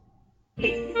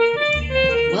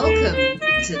Welcome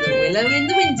to the Willow in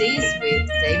the Windies with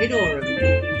David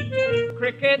Oram.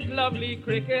 Cricket, lovely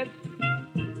cricket,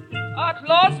 at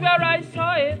last where I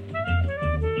saw it.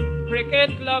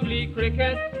 Cricket, lovely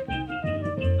cricket,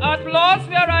 at last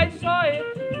where I saw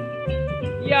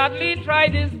it. Yardley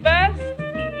tried his best,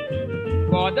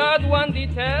 Goddard won the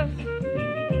test.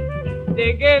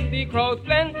 They gave the crowd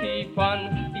plenty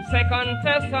fun. The second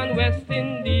test on West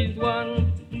Indies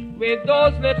won. With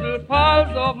those little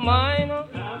pals of mine,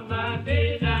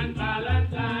 Valentine and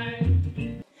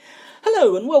Valentine.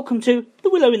 Hello and welcome to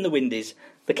the Willow in the Windies,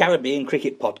 the Caribbean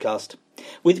cricket podcast.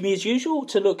 With me as usual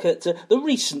to look at the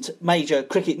recent major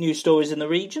cricket news stories in the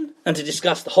region and to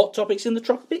discuss the hot topics in the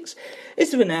tropics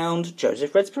is the renowned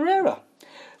Joseph Reds Perreira.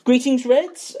 Greetings,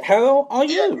 Reds. How are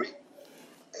you?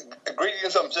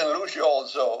 Greetings from St. Lucia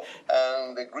also,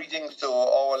 and greetings to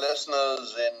our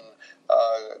listeners in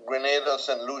Grenada,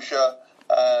 St. Lucia,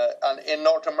 and in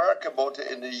North America, both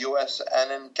in the US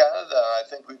and in Canada. I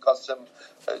think we've got some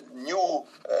new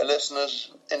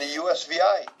listeners in the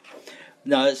USVI.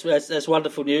 No, that's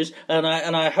wonderful news, and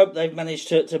I hope they've managed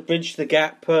to bridge the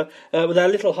gap with our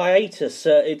little hiatus.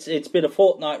 It's been a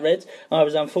fortnight, Reds. I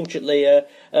was unfortunately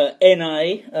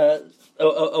NA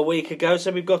a week ago,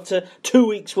 so we've got 2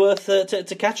 weeks worth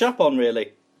to catch up on,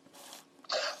 really.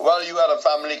 Well, you had a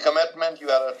family commitment. You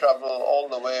had to travel all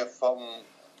the way from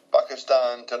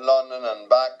Pakistan to London and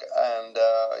back, and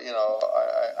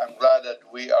I'm glad that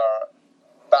we are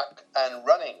back and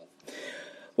running.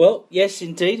 Well, yes,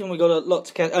 indeed, and we've got a lot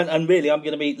to catch. And really, I'm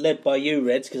going to be led by you,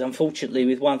 Reds, because unfortunately,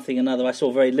 with one thing or another, I saw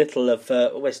very little of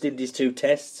West Indies' 2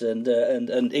 tests and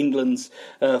England's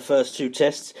first 2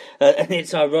 tests. And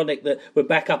it's ironic that we're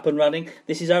back up and running.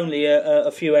 This is only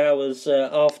a few hours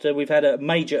after we've had a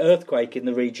major earthquake in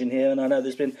the region here, and I know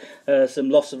there's been some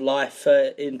loss of life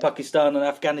in Pakistan and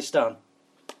Afghanistan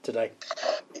today.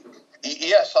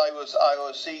 Yes, I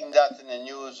was seeing that in the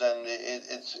news, and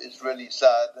it's really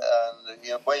sad. And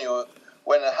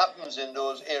when it happens in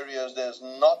those areas, there's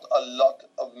not a lot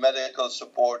of medical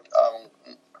support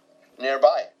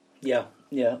nearby. Yeah.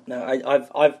 No,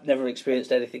 I've never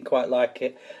experienced anything quite like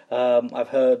it. I've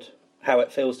heard how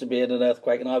it feels to be in an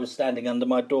earthquake, and I was standing under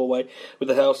my doorway with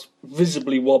the house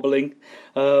visibly wobbling.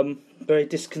 Very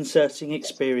disconcerting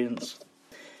experience.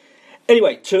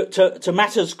 Anyway, to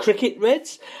matters cricket,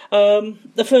 Reds.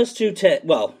 The first 2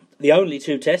 the only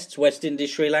 2 tests, West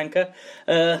Indies, Sri Lanka,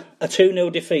 a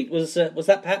 2-0 defeat. Was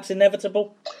that perhaps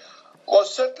inevitable? Well,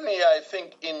 certainly I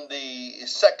think in the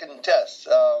second test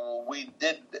we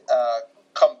did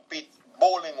compete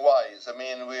bowling-wise. I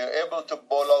mean, we were able to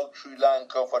bowl out Sri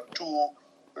Lanka for 2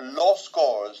 low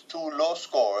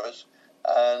scores,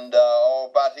 and our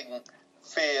batting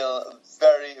failed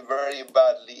very, very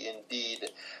badly indeed.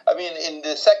 I mean, in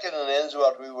the second innings,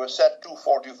 we were set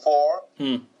 244.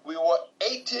 We were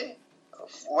 80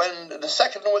 when the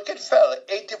second wicket fell,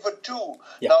 80 for 2.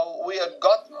 Yeah. Now, we had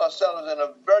gotten ourselves in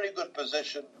a very good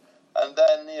position, and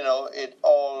then, it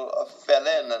all fell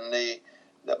in, and the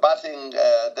batting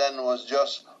then was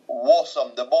just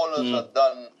awesome. The bowlers had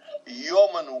done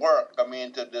yeoman work,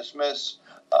 to dismiss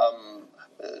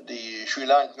the Sri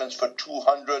Lankans for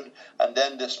 200 and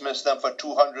then dismiss them for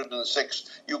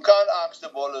 206. You can't ask the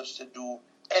bowlers to do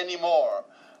any more.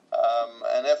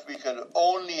 And if we could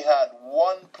only had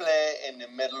one play in the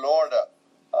middle order,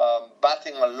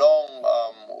 batting along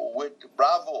with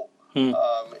Bravo,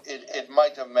 it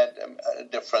might have meant a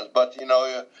difference. But,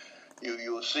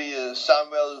 you see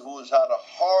Samuel, who's had a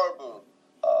horrible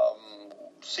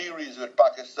series with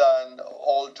Pakistan,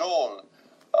 all told.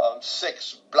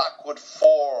 6, Blackwood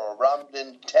 4,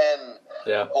 Ramlin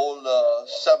 10, Old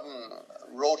 7,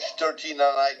 Roach 13, and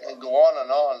I can go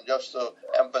on just to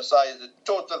emphasize the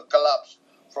total collapse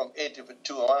from 80 for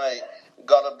 2. When I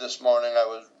got up this morning, I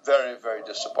was very, very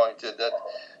disappointed that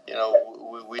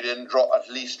we didn't at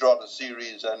least draw the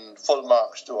series and full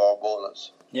marks to our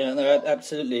bowlers. Yeah, no,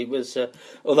 absolutely. It was,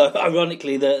 although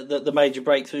ironically the major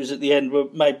breakthroughs at the end were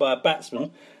made by a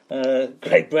batsman.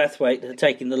 Craig Brathwaite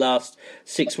taking the last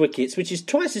 6 wickets, which is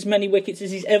twice as many wickets as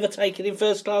he's ever taken in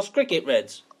first-class cricket,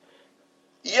 Reds.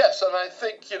 Yes, and I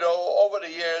think, over the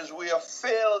years we have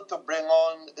failed to bring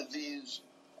on these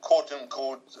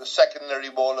quote-unquote secondary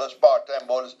bowlers, part-time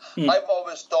bowlers. I've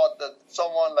always thought that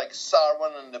someone like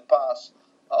Sarwan in the past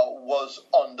was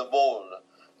on the bowl.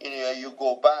 You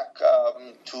go back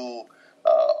to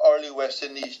early West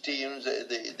Indies teams,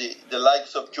 the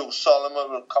likes of Joe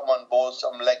Solomon will come on board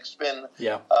some leg spin.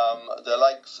 Yeah. The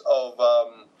likes of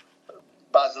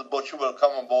Basil Butcher will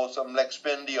come on board some leg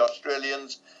spin. The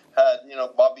Australians had,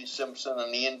 Bobby Simpson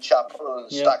and Ian Chappell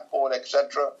and Stackpole,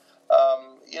 etc.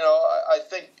 I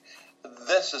think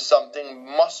this this is something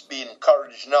must be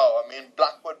encouraged now. I mean,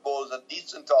 Blackwood bowls a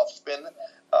decent off spin.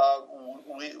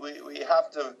 We have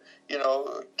to,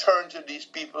 turn to these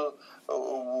people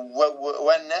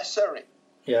when necessary.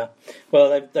 Yeah,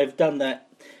 well, they've done that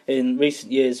in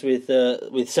recent years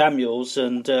with Samuels,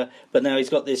 and but now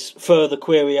he's got this further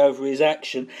query over his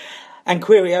action and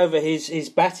query over his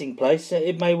batting place.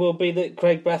 It may well be that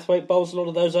Craig Brathwaite bowls a lot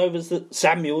of those overs that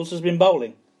Samuels has been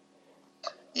bowling.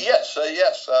 Yes.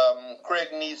 Craig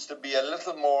needs to be a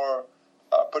little more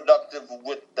productive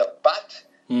with the bat,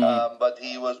 but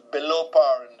he was below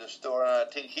par in the store, and I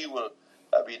think he will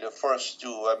be the first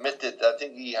to admit it. I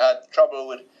think he had trouble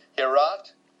with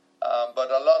Herat,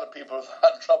 but a lot of people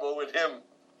had trouble with him.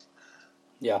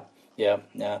 Yeah.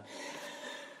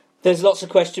 There's lots of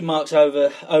question marks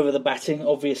over the batting,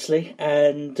 obviously,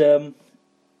 and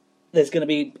there's going to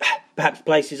be perhaps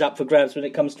places up for grabs when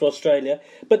it comes to Australia.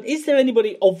 But is there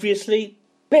anybody obviously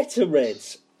better,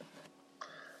 Reds?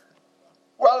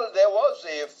 Well, there was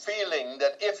a feeling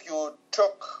that if you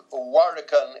took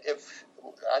Warrican,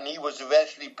 and he was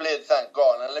eventually played, thank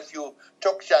God, and if you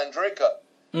took Chandrika,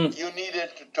 you needed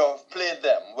to have played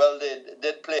them. Well, they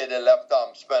did play the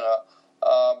left-arm spinner,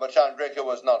 but Chandrika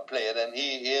was not played, and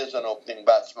he is an opening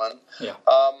batsman. Yeah.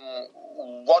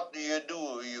 What do?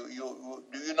 Do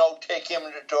you now take him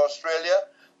to Australia?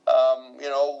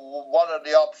 What are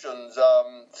the options?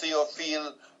 Theo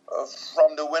Field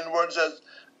from the windwards has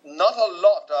not a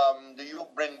lot. Do you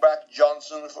bring back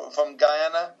Johnson from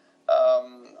Guyana?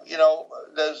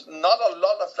 There's not a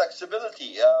lot of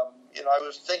flexibility. I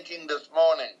was thinking this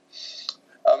morning,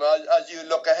 as you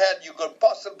look ahead, you could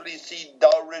possibly see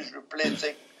Dowridge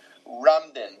replacing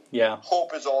Ramdin. Yeah.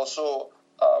 Hope is also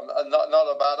not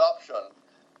a bad option.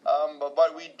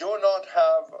 But we do not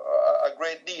have a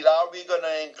great deal. Are we going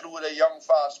to include a young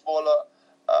fast bowler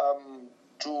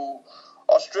to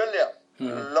Australia?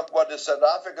 Look what the South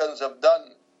Africans have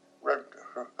done with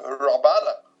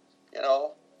Rabada,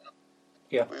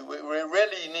 Yeah. We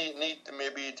really need to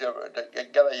maybe to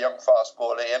get a young fast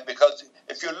bowler in, because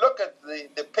if you look at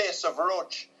the pace of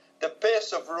Roach,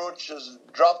 has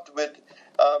dropped with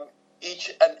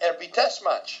each and every test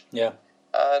match. Yeah.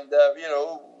 And,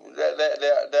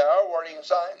 there are warning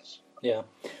signs. Yeah.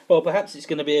 Well, perhaps it's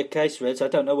going to be a case, Reds. I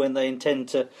don't know when they intend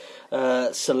to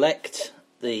select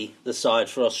the side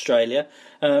for Australia.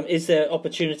 Is there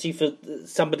opportunity for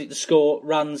somebody to score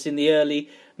runs in the early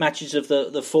matches of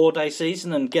the 4-day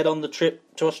season and get on the trip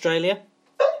to Australia?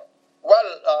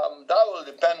 Well, that will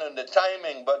depend on the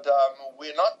timing, but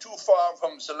we're not too far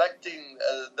from selecting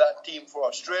that team for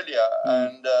Australia,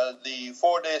 and the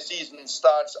 4-day season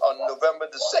starts on November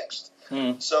the 6th.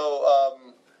 So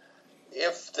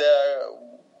if they're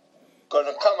going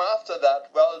to come after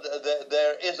that, well,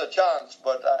 there is a chance,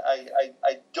 but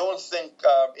I don't think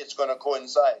it's going to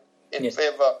coincide in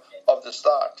favour of the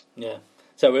start. Yeah.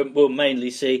 So we'll mainly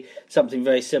see something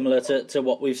very similar to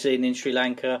what we've seen in Sri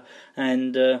Lanka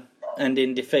and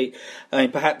in defeat. I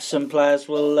mean, perhaps some players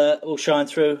will shine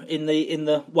through in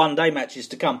the one-day matches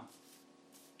to come.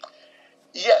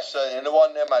 Yes, in the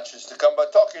one-day matches to come.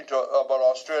 But talking about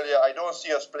Australia, I don't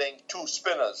see us playing two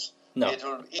spinners. No. It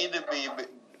will either be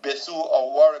Besu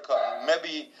or Warrican.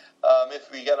 Maybe if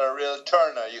we get a real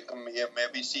turner, you can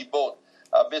maybe see both.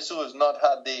 Besu has not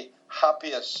had the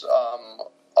happiest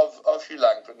of Sri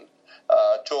Lankan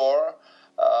tour,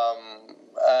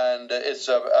 and it's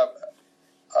a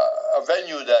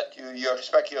venue that you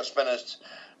expect your spinners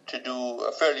to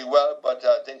do fairly well, but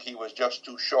I think he was just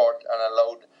too short and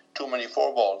allowed too many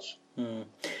 4 balls.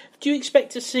 Do you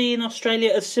expect to see in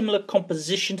Australia a similar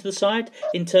composition to the side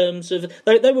in terms of...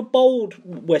 They were bold,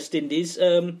 West Indies.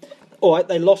 All right,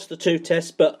 they lost the 2 tests,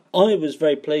 but I was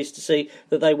very pleased to see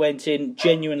that they went in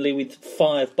genuinely with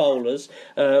 5 bowlers.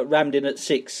 Ramdin at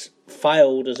 6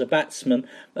 failed as a batsman.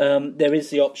 There is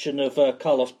the option of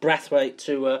Carlos Brathwaite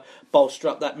to bolster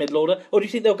up that middle order. Or do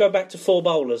you think they'll go back to 4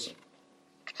 bowlers?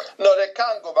 No, they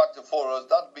can't go back to 4 bowlers.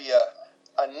 That'd be a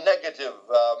negative.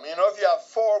 If you have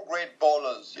 4 great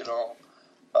bowlers,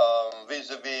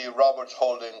 vis-a-vis Roberts,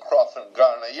 Holding, Crawford, and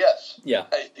Garner, yes. Yeah.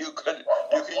 You can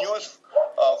use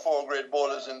 4 great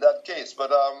bowlers in that case,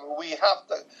 but we have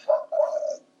to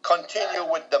continue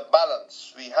with the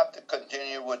balance. We have to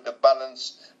continue with the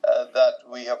balance that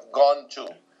we have gone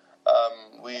to.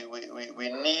 We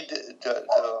need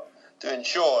to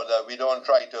ensure that we don't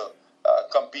try to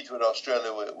compete with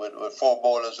Australia with 4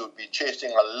 bowlers who would be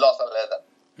chasing a lot of leather.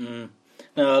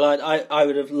 No, I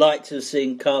would have liked to have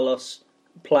seen Carlos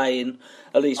playing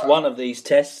at least one of these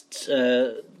tests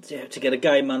to get a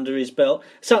game under his belt.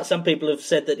 Some people have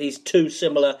said that he's too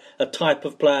similar a type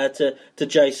of player to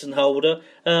Jason Holder,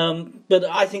 but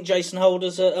I think Jason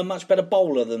Holder's a much better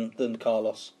bowler than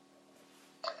Carlos.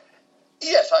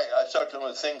 Yes, I certainly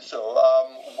would think so.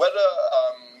 Whether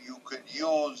you could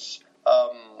use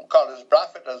Carlos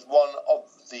Brathwaite as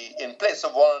in place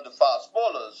of one of the fast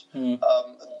bowlers,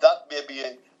 that may be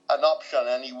an option,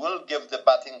 and he will give the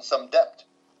batting some depth.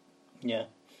 Yeah.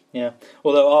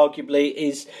 Although arguably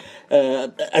is,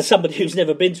 as somebody who's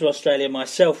never been to Australia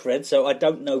myself, Red, so I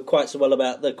don't know quite so well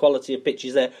about the quality of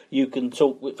pitches there. You can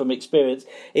talk from experience.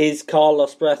 Is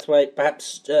Carlos Brathwaite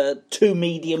perhaps too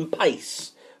medium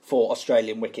pace for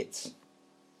Australian wickets?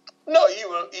 No, he's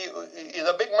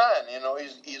a big man.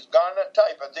 He's Garner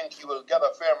type. I think he will get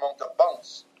a fair amount of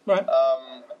bounce. Right.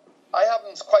 I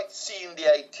haven't quite seen the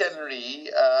itinerary,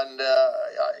 and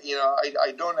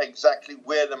I don't know exactly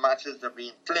where the matches are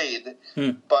being played.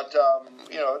 But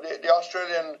the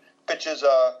Australian pitches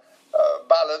are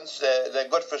balanced. They're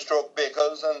good for stroke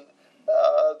breakers, and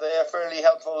they are fairly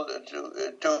helpful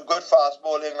to good fast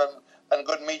bowling and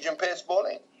good medium pace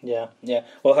bowling. Yeah.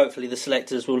 Well, hopefully the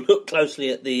selectors will look closely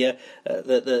at the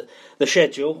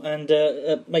schedule and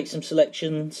make some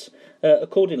selections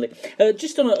accordingly.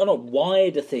 Just on a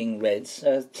wider thing, Reds,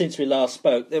 since we last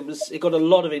spoke, it got a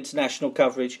lot of international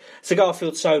coverage. Sir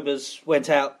Garfield Sobers went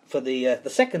out for the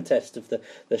second test of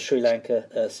the Sri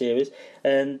Lanka series,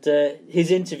 and his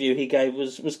interview he gave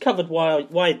was covered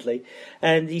widely,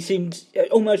 and he seemed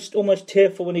almost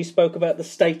tearful when he spoke about the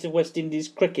state of West Indies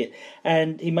cricket,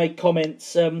 and he made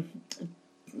comments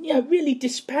really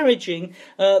disparaging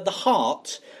the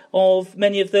heart of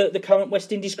many of the current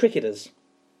West Indies cricketers.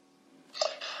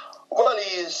 Well,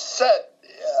 he said,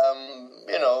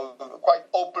 quite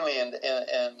openly in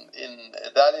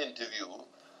that interview,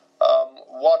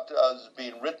 what has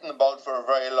been written about for a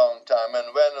very long time,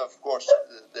 and when, of course,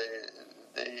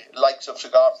 the likes of Sir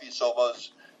Garfield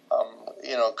Sobers,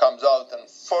 comes out and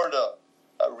further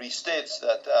restates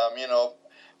that,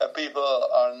 people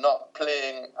are not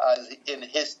playing as in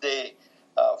his day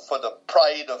for the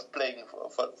pride of playing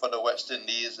for the West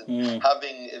Indies and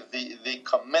having the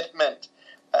commitment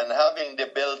and having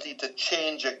the ability to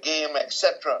change a game,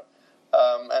 etc.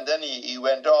 And then he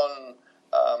went on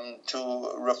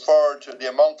to refer to the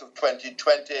amount of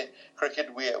 2020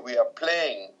 cricket we are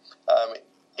playing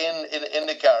in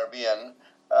the Caribbean.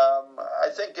 I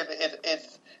think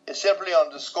it simply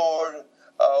underscored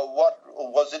what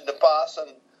was in the past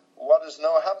and what is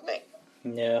now happening.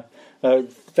 Yeah.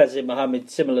 Fazil Mohammed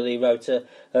similarly wrote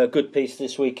a good piece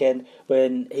this weekend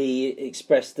when he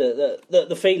expressed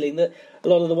the feeling that a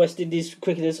lot of the West Indies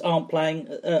cricketers aren't playing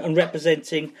and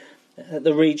representing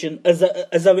the region as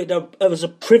though it was a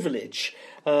privilege,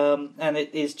 and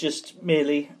it is just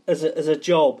merely as a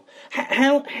job.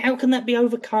 How can that be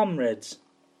overcome, Reds?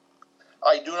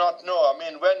 I do not know. I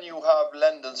mean, when you have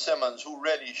Lyndon Simmons, who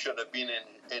really should have been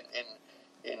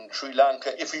in Sri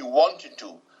Lanka if he wanted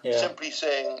to, simply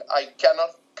saying, I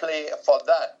cannot play for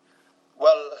that.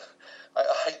 Well,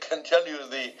 I can tell you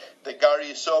the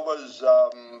Gary Sobers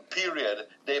period,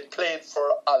 they played for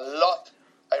a lot,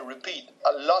 I repeat,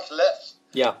 a lot less.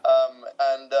 Yeah.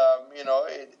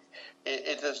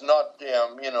 It is not,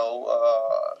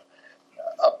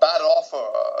 a bad offer,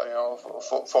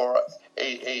 for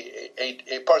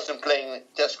a person playing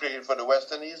Test cricket for the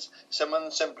West Indies.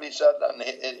 Simmons simply said, and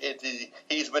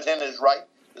he's within his right,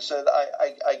 said,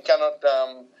 I cannot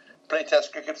play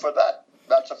Test cricket for that.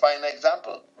 That's a fine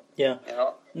example. Yeah.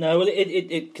 No, well,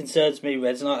 it concerns me,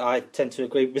 Reds, and I tend to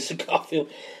agree with Mr. Garfield.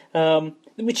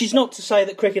 Which is not to say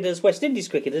that West Indies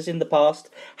cricketers in the past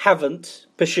haven't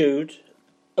pursued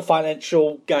a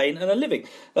financial gain and a living.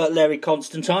 Larry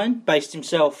Constantine based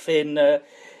himself in the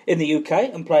UK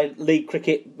and played league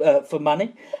cricket for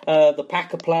money. The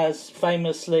Packer players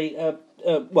famously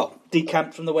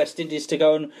decamped from the West Indies to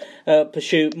go and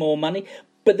pursue more money.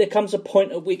 But there comes a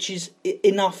point at which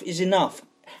enough is enough.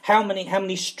 How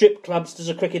many strip clubs does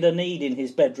a cricketer need in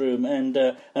his bedroom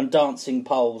and dancing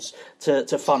poles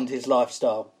to fund his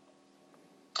lifestyle?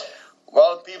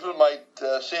 Well, people might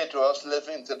say to us,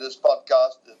 listening to this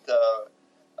podcast,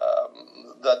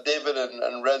 that David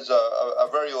and Reds are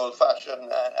very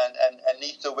old-fashioned and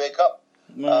need to wake up.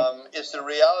 It's the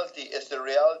reality. It's the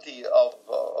reality of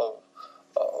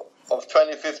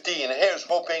 2015. Here's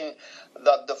hoping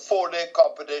that the 4-day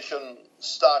competition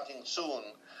starting soon,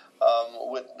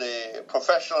 with the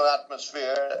professional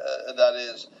atmosphere that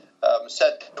is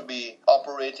said to be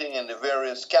operating in the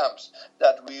various camps,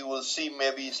 that we will see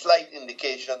maybe slight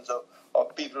indications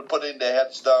of people putting their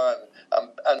heads down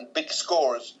and big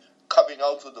scores coming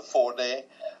out of the 4-day.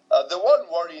 The one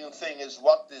worrying thing is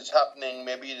what is happening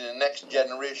maybe in the next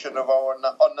generation of our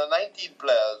under 19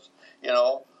 players.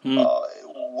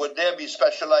 Would there be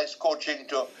specialized coaching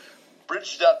to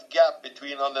bridge that gap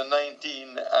between under 19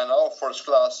 and our first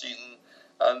class season,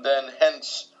 and then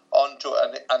hence on to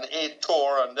an 8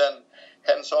 tour, and then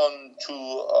hence on to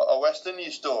a West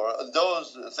Indies tour?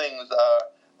 Those things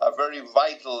are very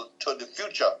vital to the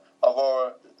future of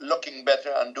our looking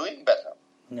better and doing better.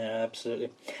 Yeah,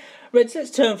 absolutely. Reds,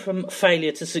 let's turn from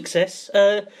failure to success.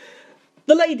 The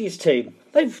ladies' team,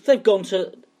 they've gone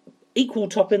to equal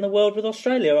top in the world with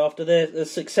Australia after their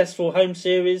successful home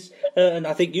series, and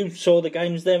I think you saw the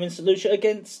games there in St Lucia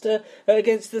against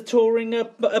the touring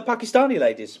Pakistani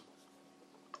ladies.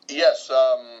 Yes,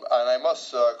 and I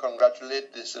must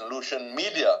congratulate the St Lucian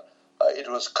media. It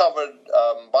was covered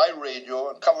by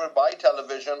radio and covered by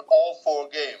television, all 4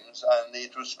 games, and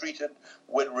it was treated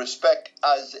with respect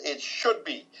as it should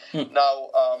be. Now,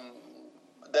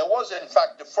 there was, in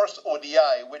fact, the first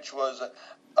ODI, which was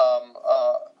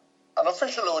an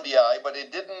official ODI, but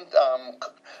it didn't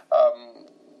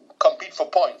compete for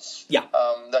points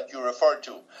that you referred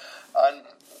to. And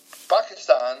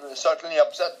Pakistan certainly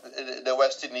upset the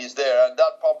West Indies there, and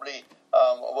that probably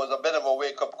was a bit of a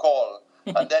wake-up call.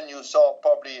 And then you saw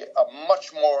probably a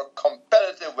much more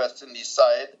competitive West Indies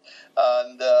side,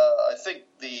 and I think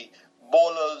the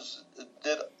bowlers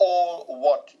did all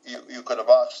what you could have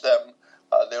asked them.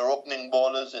 Their opening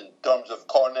bowlers in terms of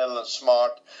Cornell and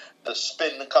Smart, the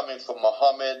spin coming from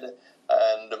Mohammed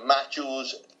and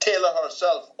Matthews. Taylor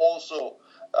herself also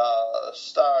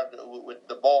starred with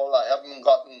the ball. I haven't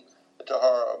gotten to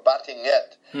her batting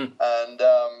yet, and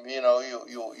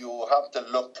you have to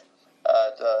look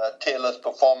at Taylor's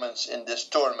performance in this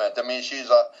tournament. I mean, she's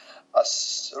a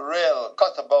real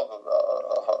cut above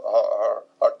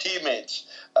her teammates.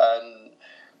 And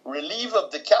relief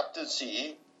of the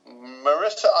captaincy,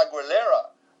 Marissa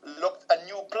Aguilera looked a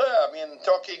new player. I mean,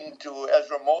 talking to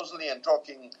Ezra Mosley and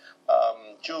talking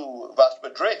to Vasper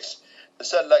Drakes, they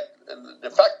said, the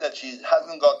fact that she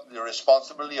hasn't got the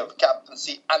responsibility of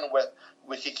captaincy and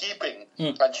wicket-keeping,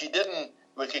 and she didn't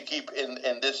wicket-keep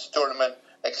in this tournament,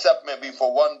 except maybe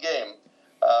for one game,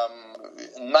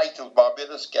 Knight of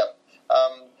Barbados kept.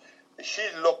 She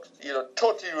looked,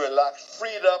 totally relaxed,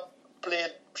 freed up,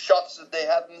 played shots that they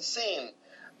hadn't seen.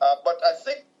 But I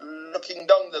think looking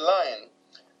down the line,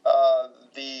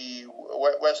 the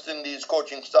West Indies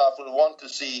coaching staff will want to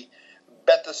see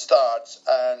better starts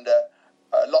and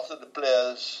a lot of the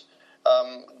players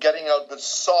getting out with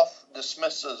soft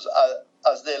dismissals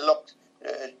as they look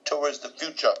towards the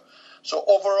future. So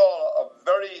overall, a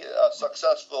very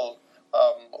successful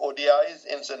ODIs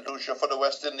in St Lucia for the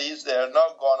West Indies. They are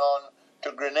now gone on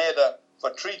to Grenada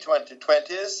for 3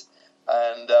 2020s,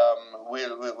 and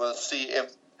we'll see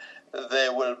if they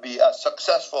will be as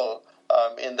successful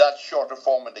in that shorter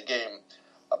form of the game.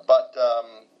 But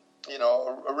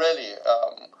really,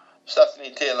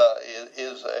 Stephanie Taylor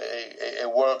is a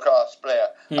world-class player,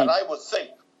 and I would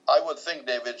think,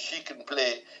 David, she can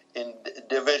play in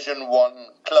Division 1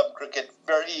 club cricket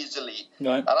very easily,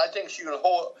 right. And I think she will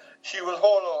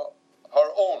hold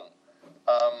her own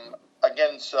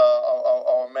against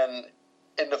our men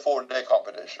in the 4-day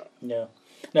competition. Yeah,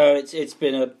 no, it's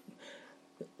been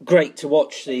great to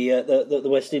watch the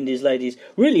West Indies ladies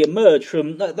really emerge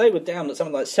from. They were down at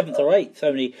something like 7th or 8th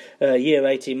only a year,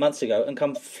 18 months ago, and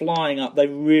come flying up. They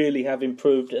really have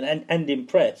improved and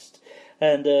impressed.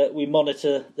 And we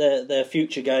monitor their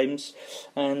future games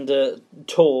and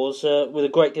tours with a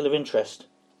great deal of interest.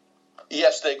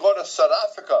 Yes, they go to South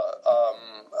Africa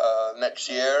next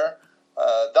year.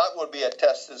 That would be a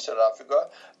test in South Africa.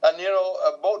 And,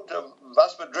 both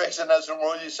Vasper Drakes and Ezra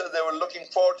Mosley said they were looking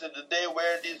forward to the day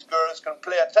where these girls can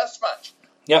play a test match.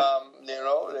 Yeah.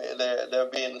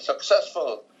 They've been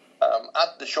successful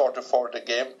at the shorter 4-day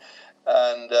game.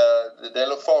 And they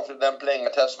look forward to them playing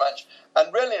a test match.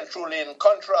 And really and truly, in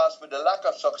contrast with the lack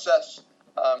of success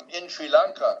in Sri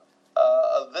Lanka,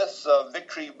 this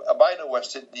victory by the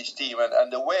West Indies team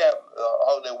and the way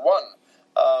how they won,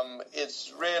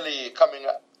 it's really coming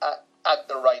at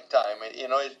the right time.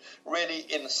 It really,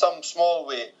 in some small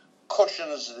way,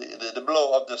 cushions the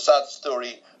blow of the sad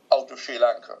story out of Sri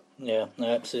Lanka. Yeah, no,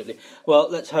 absolutely. Well,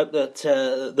 let's hope that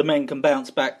the men can bounce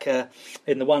back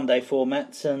in the one-day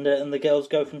formats and the girls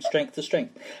go from strength to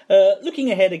strength.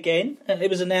 Looking ahead again, it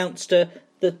was announced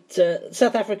that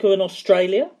South Africa and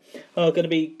Australia are going to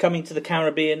be coming to the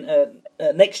Caribbean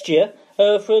next year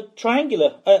for a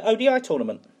triangular ODI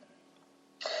tournament.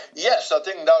 Yes, I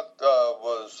think that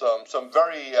was some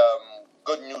very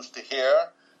good news to hear.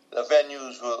 The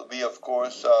venues will be, of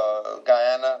course,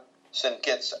 Guyana, St.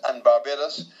 Kitts and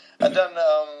Barbados. And then,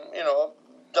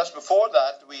 just before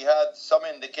that, we had some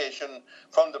indication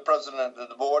from the president of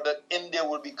the board that India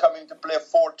will be coming to play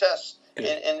 4 tests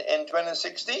in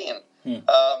 2016.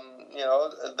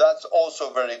 That's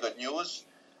also very good news.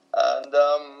 And,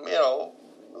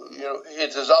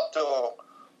 it is up to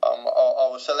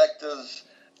our selectors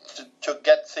to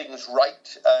get things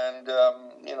right. And,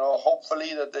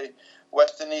 hopefully that the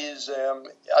West Indies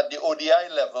at the ODI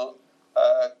level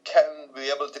can be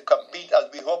able to compete, as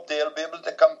we hope they'll be able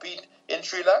to compete in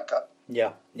Sri Lanka.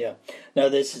 Yeah. Now,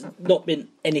 there's not been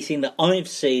anything that I've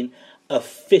seen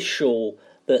official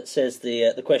that says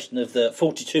the question of the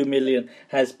 42 million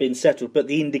has been settled, but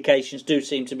the indications do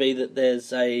seem to be that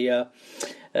there's a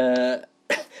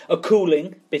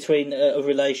cooling between of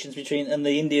relations between, and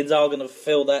the Indians are going to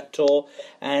fulfil that tour,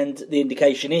 and the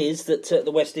indication is that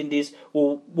the West Indies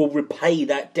will repay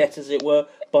that debt, as it were,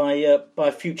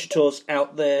 by future tours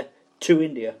out there to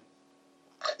India.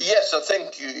 Yes, I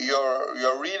think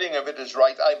your reading of it is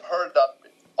right. I've heard that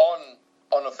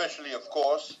unofficially, of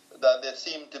course, that there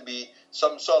seemed to be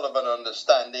some sort of an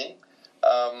understanding.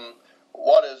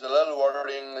 What is a little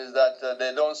worrying is that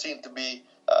there don't seem to be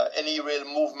any real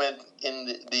movement in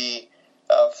the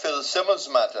Phil Simmons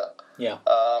matter. Yeah.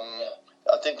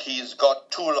 I think he's got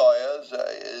 2 lawyers.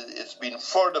 It's been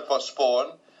further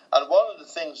postponed. And one of the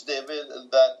things, David,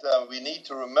 that we need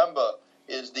to remember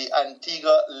is the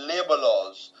Antigua labor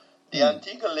laws. The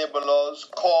Antigua labor laws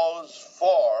calls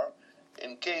for,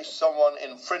 in case someone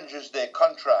infringes their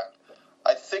contract,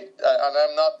 I think, and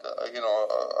I'm not,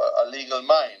 a legal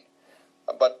mind,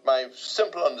 but my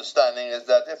simple understanding is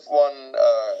that if one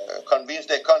convenes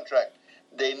their contract,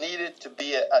 they need it to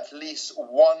be at least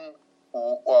one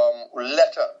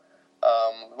letter,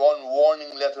 one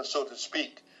warning letter, so to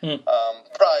speak,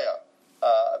 prior,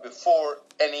 before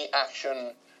any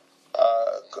action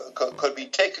could be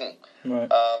taken.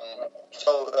 Right.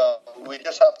 So we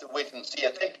just have to wait and see.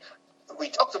 I think we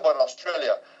talked about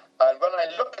Australia, and when I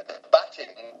look at the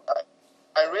batting,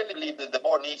 I really believe that the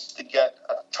board needs to get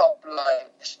a top-line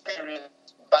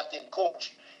experienced batting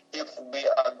coach if we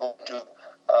are going to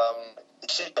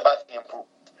see the batting improve.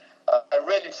 I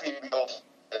really feel we also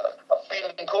need a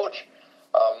fielding coach.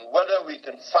 Whether we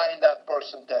can find that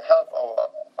person to help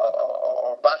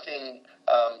our batting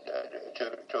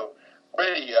to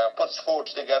really put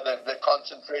sports together, the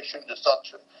concentration, the shot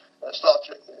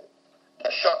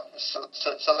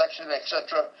selection,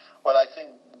 etc. Well, I think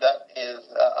that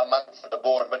is a matter for the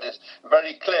board, but it's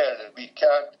very clear that we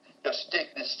can't just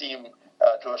take this team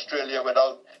to Australia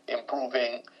without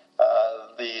improving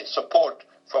the support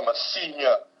from a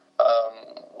senior,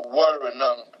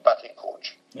 world-renowned batting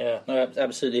coach. Yeah, no,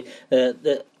 absolutely.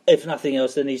 If nothing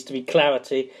else, there needs to be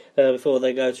clarity before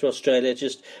they go to Australia,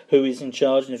 just who is in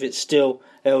charge, and if it's still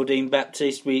Eldine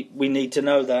Baptiste, we need to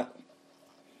know that.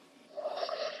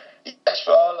 Yes,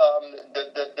 well,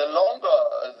 the longer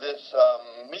this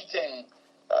meeting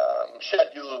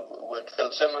schedule with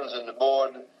Phil Simmons and the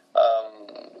board,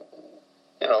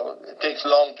 it takes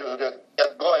long to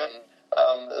get going,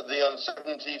 the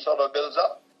uncertainty sort of builds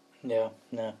up. Yeah,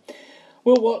 no.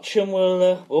 We'll watch and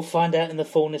we'll find out in the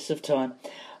fullness of time.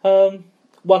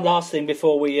 One last thing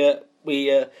before we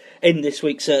end this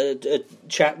week's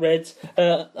chat, Reds.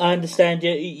 I understand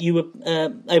you were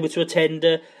able to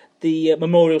attend the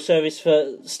memorial service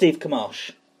for Steve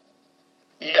Camash.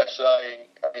 Yes, I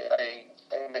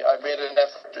made an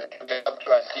effort to get up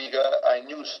to Antigua. I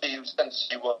knew Steve since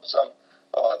he was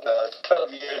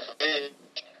 12 years of age,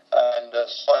 and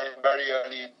saw him very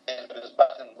early in his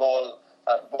bat and ball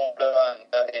at Boulder and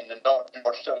in the North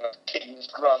Georgetown of Kings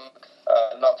Run,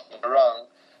 knocking around.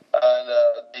 And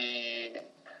the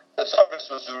service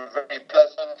was very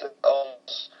pleasant,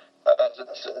 almost,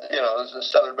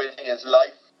 celebrating his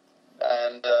life.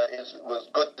 And it was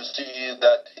good to see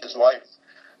that his wife,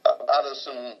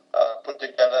 Alison, put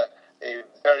together a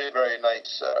very, very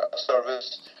nice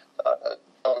service.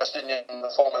 West Indian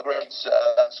former greats,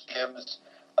 Lance Gibbs,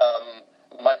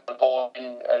 Michael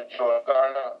Pauline, Joe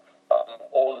Garner,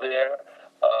 all there.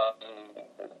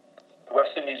 The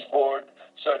West Indies board,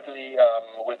 certainly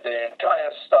with the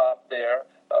entire staff there,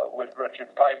 with Richard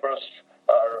Pybus,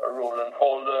 Roland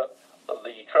Holder,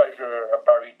 the treasurer,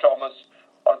 Barry Thomas.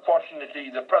 Unfortunately,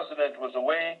 the president was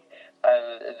away,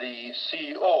 and the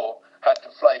CEO had to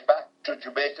fly back to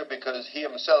Jamaica because he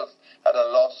himself had a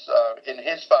loss in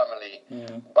his family.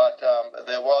 Mm. But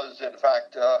there was, in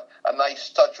fact, a nice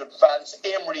touch with Vance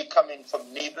Amory coming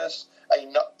from Nevis,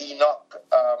 Enoch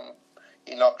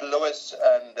Lewis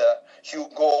and Hugh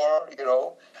Gore,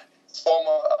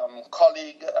 former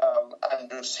colleague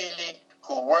Andrew Seeley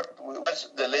who worked with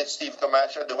the late Steve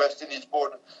Camacho. The West Indies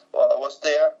board was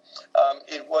there.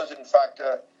 It was, in fact,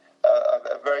 a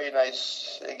very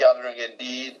nice gathering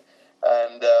indeed.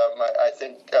 And I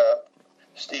think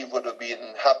Steve would have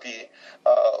been happy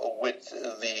with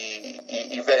the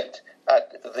event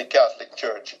at the Catholic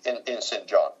Church in St.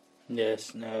 John.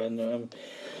 Yes, no, and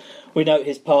we note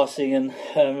his passing and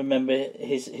remember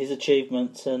his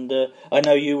achievements. And I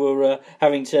know you were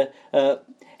having to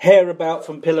hare about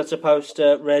from pillar to post,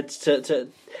 Reds,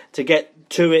 to get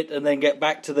to it and then get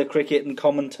back to the cricket and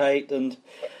commentate. And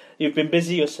you've been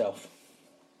busy yourself.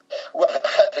 Well, I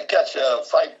had to catch a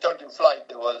 5:30 flight.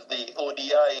 There was the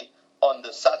ODI on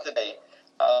the Saturday,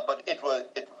 but it was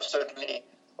certainly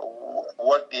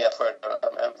worth the effort.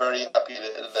 I'm very happy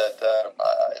that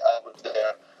I was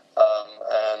there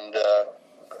and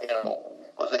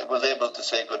was able to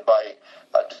say goodbye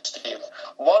to Steve.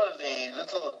 One of the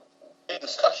little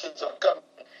discussions of come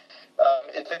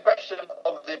is the question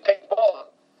of the pink ball.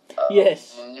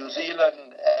 Yes. New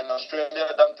Zealand and Australia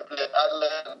done to play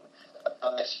Adelaide.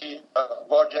 I see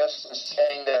Borges is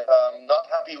saying that not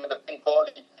happy with the pink ball.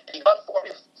 He got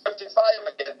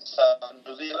 55 against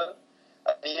New Zealand.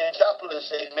 And Ian Chappell is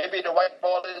saying maybe the white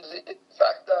ball is, in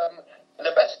fact,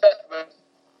 the best bet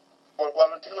for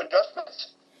 1 or 2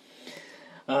 adjustments.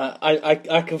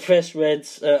 I confess,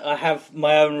 Reds, I have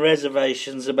my own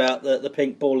reservations about the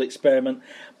pink ball experiment,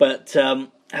 but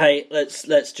hey,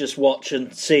 let's just watch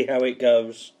and see how it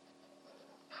goes.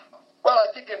 Well,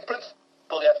 I think in principle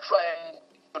they're trying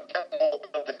to get more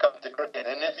people to come to cricket,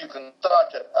 and if you can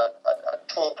start at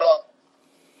 2 o'clock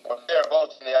or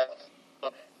thereabouts in the afternoon,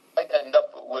 you might end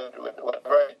up with a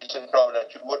very decent crowd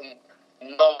that you wouldn't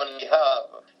normally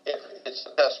have if it's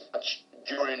a test match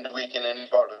during the week in any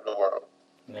part of the world.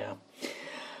 Yeah.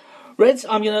 Reds,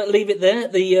 I'm going to leave it there.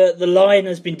 The line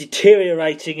has been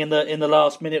deteriorating in the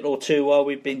last minute or two while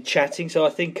we've been chatting, so I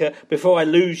think before I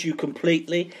lose you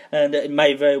completely, and it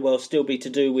may very well still be to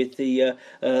do with the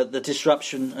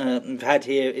disruption we've had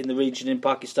here in the region in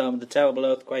Pakistan with the terrible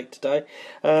earthquake today,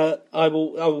 I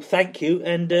will thank you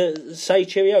and say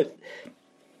cheerio.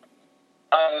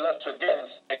 And let's again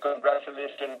say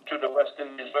congratulations to the West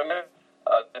Indies women.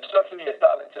 They're certainly a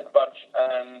talented bunch,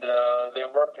 and they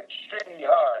worked extremely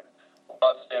hard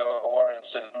whilst they were in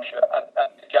St. Lucia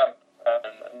at the camp,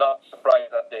 and not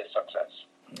surprised at their success.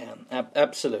 Yeah,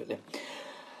 absolutely.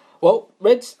 Well,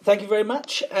 Reds, thank you very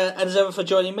much, as ever, for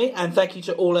joining me, and thank you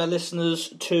to all our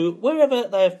listeners to wherever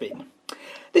they have been.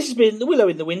 This has been the Willow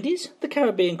in the Windies, the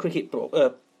Caribbean Cricket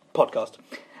podcast,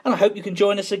 and I hope you can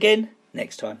join us again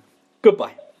next time.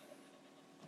 Goodbye.